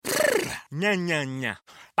nya nya nya.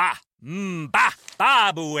 Ba,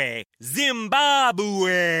 Babue,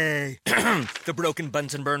 Zimbabwe. The broken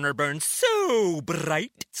Bunsen burner burns so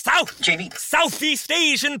bright. Southeast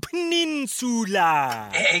Asian Peninsula.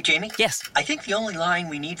 Hey, Jamie? Yes? I think the only line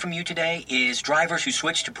we need from you today is drivers who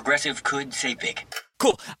switch to Progressive could save big.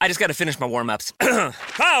 Cool. I just got to finish my warm-ups.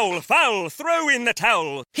 Foul, throw in the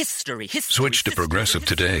towel. History. Switch to Progressive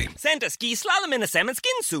today. Santa ski slalom in a salmon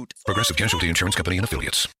skin suit. Progressive Casualty Insurance Company and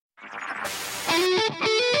Affiliates.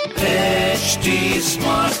 HD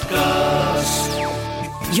Smartcast.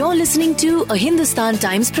 You're listening to a Hindustan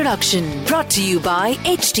Times production brought to you by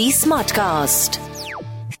HD Smartcast.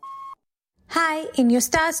 Hi, in your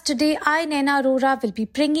stars today, I, Naina Arora, will be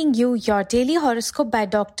bringing you your daily horoscope by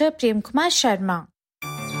Dr. Prem Kumar Sharma.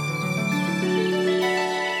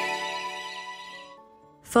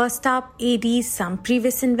 First up, Aries, some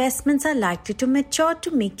previous investments are likely to mature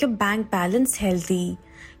to make your bank balance healthy.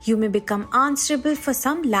 You may become answerable for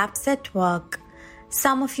some lapse at work.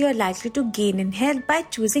 Some of you are likely to gain in health by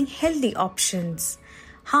choosing healthy options.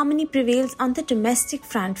 Harmony prevails on the domestic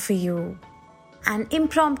front for you. An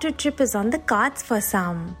impromptu trip is on the cards for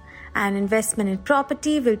some. An investment in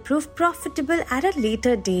property will prove profitable at a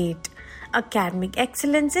later date. Academic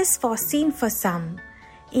excellence is foreseen for some.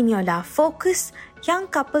 In your love focus, young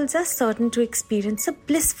couples are certain to experience a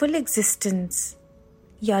blissful existence.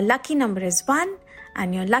 Your lucky number is 1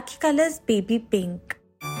 and your lucky color is baby pink.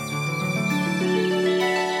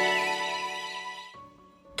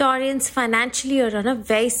 Taurians, financially you're on a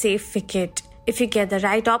very safe wicket. If you get the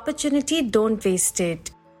right opportunity, don't waste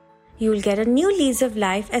it. You will get a new lease of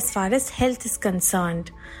life as far as health is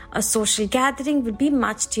concerned. A social gathering will be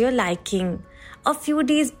much to your liking. A few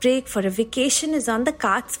days break for a vacation is on the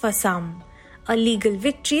cards for some. A legal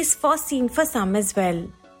victory is foreseen for some as well.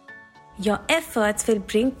 Your efforts will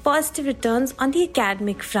bring positive returns on the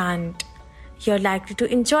academic front. You're likely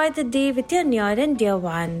to enjoy the day with your near and dear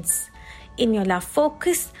ones. In your love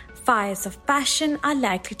focus, fires of passion are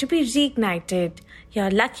likely to be reignited.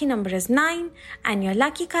 Your lucky number is 9 and your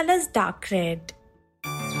lucky color is dark red.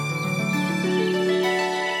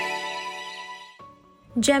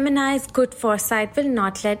 Gemini's good foresight will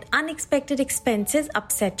not let unexpected expenses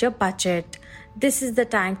upset your budget. This is the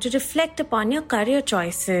time to reflect upon your career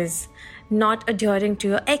choices. Not adhering to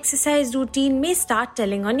your exercise routine may start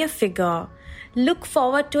telling on your figure. Look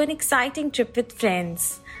forward to an exciting trip with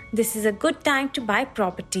friends. This is a good time to buy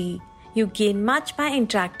property. You gain much by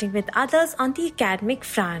interacting with others on the academic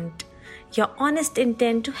front. Your honest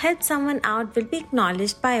intent to help someone out will be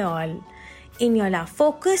acknowledged by all. In your love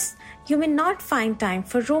focus, you may not find time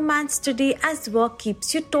for romance today as work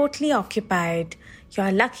keeps you totally occupied.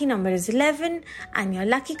 Your lucky number is 11 and your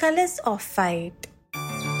lucky color is off-white.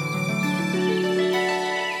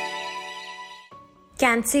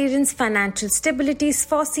 Cancerians, financial stability is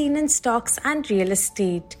foreseen in stocks and real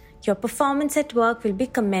estate. Your performance at work will be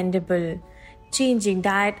commendable. Changing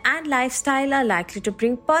diet and lifestyle are likely to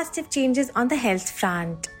bring positive changes on the health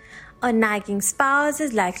front. A nagging spouse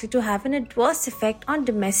is likely to have an adverse effect on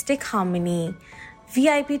domestic harmony.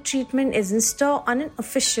 VIP treatment is in store on an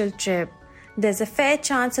official trip. There's a fair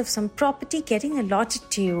chance of some property getting allotted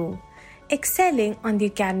to you. Excelling on the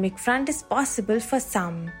academic front is possible for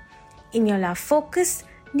some. In your love focus,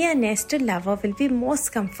 nearness to lover will be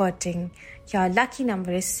most comforting. Your lucky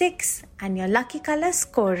number is 6 and your lucky color is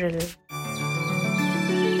coral.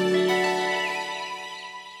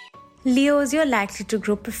 Leos, you're likely to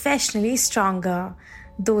grow professionally stronger.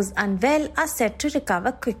 Those unwell are set to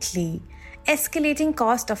recover quickly. Escalating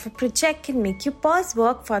cost of a project can make you pause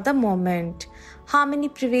work for the moment. Harmony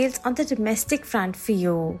prevails on the domestic front for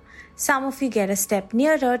you. Some of you get a step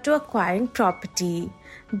nearer to acquiring property.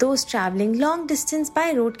 Those traveling long distance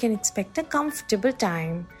by road can expect a comfortable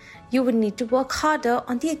time. You would need to work harder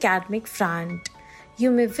on the academic front. You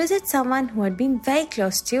may visit someone who had been very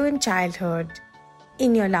close to you in childhood.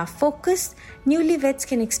 In your love focus, newlyweds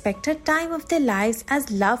can expect a time of their lives as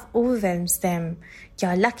love overwhelms them.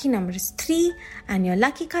 Your lucky number is 3 and your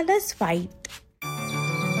lucky color is white.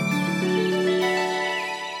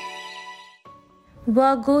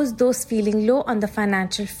 Virgos, those feeling low on the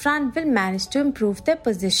financial front will manage to improve their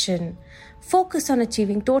position. Focus on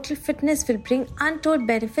achieving total fitness will bring untold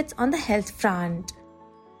benefits on the health front.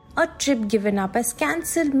 A trip given up as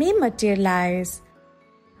cancelled may materialize.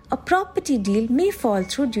 A property deal may fall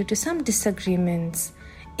through due to some disagreements.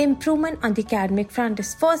 Improvement on the academic front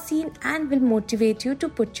is foreseen and will motivate you to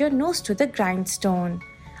put your nose to the grindstone.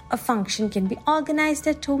 A function can be organized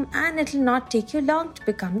at home and it will not take you long to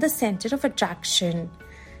become the center of attraction.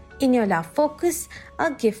 In your love focus,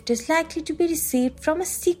 a gift is likely to be received from a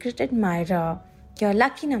secret admirer. Your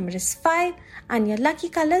lucky number is 5 and your lucky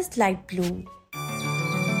color is light blue.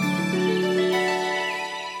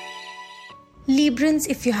 Librans,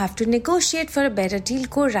 if you have to negotiate for a better deal,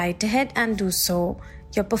 go right ahead and do so.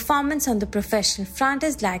 Your performance on the professional front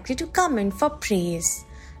is likely to come in for praise.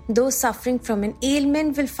 Those suffering from an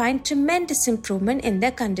ailment will find tremendous improvement in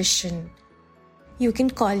their condition. You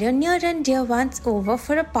can call your near and dear ones over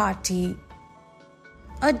for a party.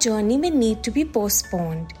 A journey may need to be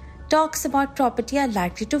postponed. Talks about property are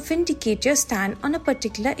likely to vindicate your stand on a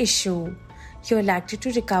particular issue. You're likely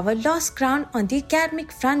to recover lost ground on the academic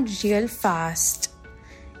front real fast.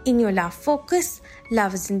 In your love focus,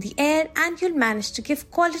 love is in the air and you'll manage to give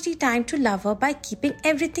quality time to lover by keeping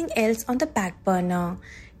everything else on the back burner.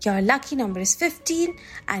 Your lucky number is 15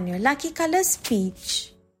 and your lucky color is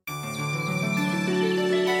peach.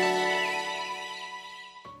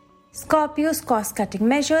 Scorpio's cost-cutting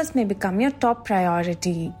measures may become your top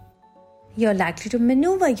priority. You're likely to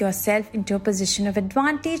maneuver yourself into a position of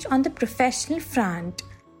advantage on the professional front.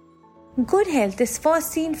 Good health is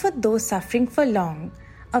foreseen for those suffering for long.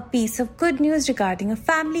 A piece of good news regarding a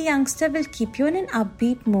family youngster will keep you in an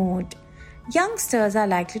upbeat mood. Youngsters are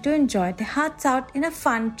likely to enjoy their hearts out in a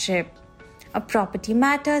fun trip. A property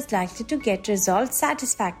matter is likely to get resolved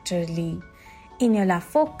satisfactorily. In your love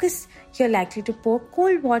focus, you're likely to pour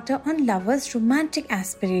cold water on lovers' romantic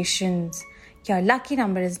aspirations. Your lucky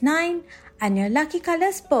number is 9 and your lucky color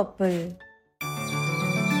is purple.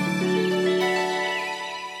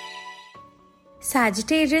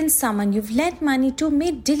 Sagittarians, someone you've lent money to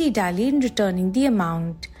may dilly-dally in returning the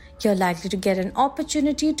amount. You're likely to get an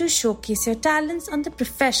opportunity to showcase your talents on the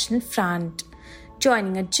professional front.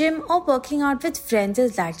 Joining a gym or working out with friends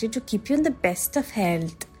is likely to keep you in the best of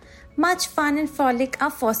health. Much fun and frolic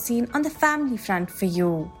are foreseen on the family front for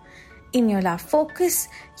you. In your love focus,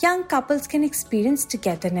 young couples can experience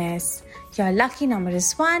togetherness. Your lucky number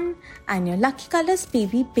is 1 and your lucky color is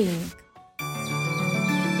baby pink.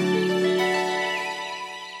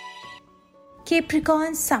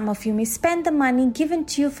 Capricorn, some of you may spend the money given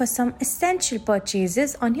to you for some essential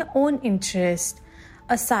purchases on your own interest.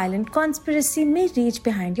 A silent conspiracy may reach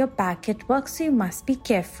behind your back at work, so you must be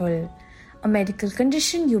careful. A medical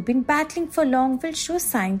condition you've been battling for long will show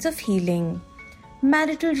signs of healing.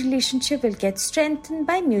 Marital relationship will get strengthened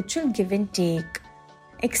by mutual give and take.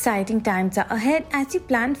 Exciting times are ahead as you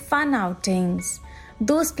plan fun outings.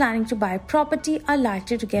 Those planning to buy property are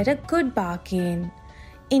likely to get a good bargain.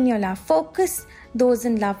 In your love focus, those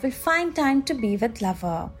in love will find time to be with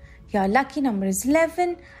lover. Your lucky number is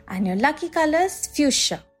 11 and your lucky color is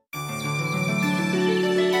fuchsia.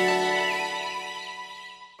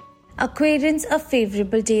 Aquarians, a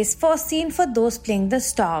favorable day is foreseen for those playing the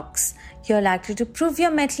stocks. You're likely to prove your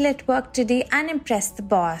mettle at work today and impress the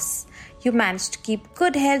boss. You managed to keep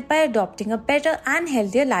good health by adopting a better and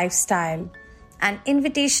healthier lifestyle. An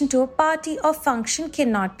invitation to a party or function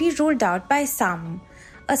cannot be ruled out by some.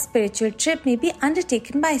 A spiritual trip may be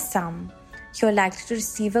undertaken by some. You're likely to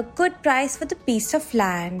receive a good price for the piece of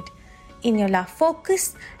land. In your love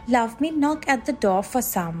focus, love may knock at the door for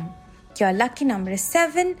some. Your lucky number is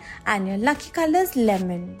 7 and your lucky color is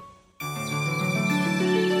lemon.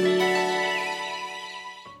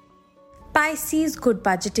 Pisces, good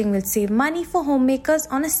budgeting will save money for homemakers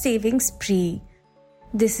on a savings spree.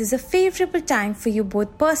 This is a favorable time for you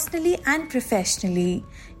both personally and professionally.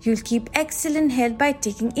 You'll keep excellent health by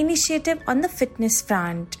taking initiative on the fitness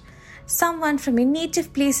front. Someone from your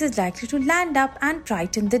native place is likely to land up and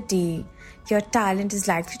brighten the day. Your talent is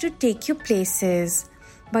likely to take you places.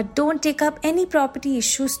 But don't take up any property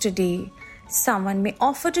issues today. Someone may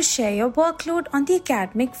offer to share your workload on the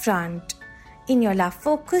academic front. In your love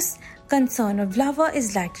focus, concern of lover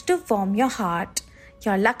is likely to warm your heart.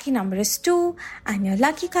 Your lucky number is 2 and your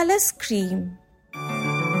lucky color is cream.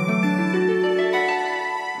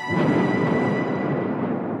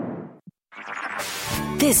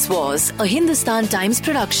 This was a Hindustan Times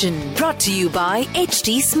production brought to you by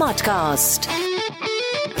HT Smartcast.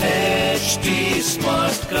 HT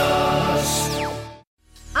Smartcast.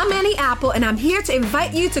 I'm Annie Apple, and I'm here to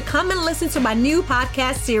invite you to come and listen to my new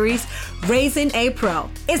podcast series, Raising a Pro.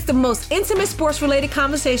 It's the most intimate sports-related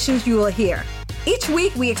conversations you will hear. Each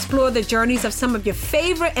week, we explore the journeys of some of your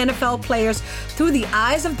favorite NFL players through the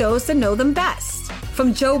eyes of those that know them best.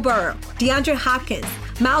 From Joe Burrow, DeAndre Hopkins,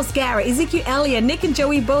 Myles Garrett, Ezekiel Elliott, Nick and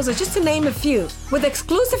Joey Bosa, just to name a few. With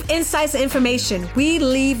exclusive insights and information, we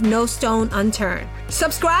leave no stone unturned.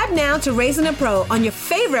 Subscribe now to Raising a Pro on your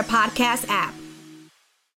favorite podcast app.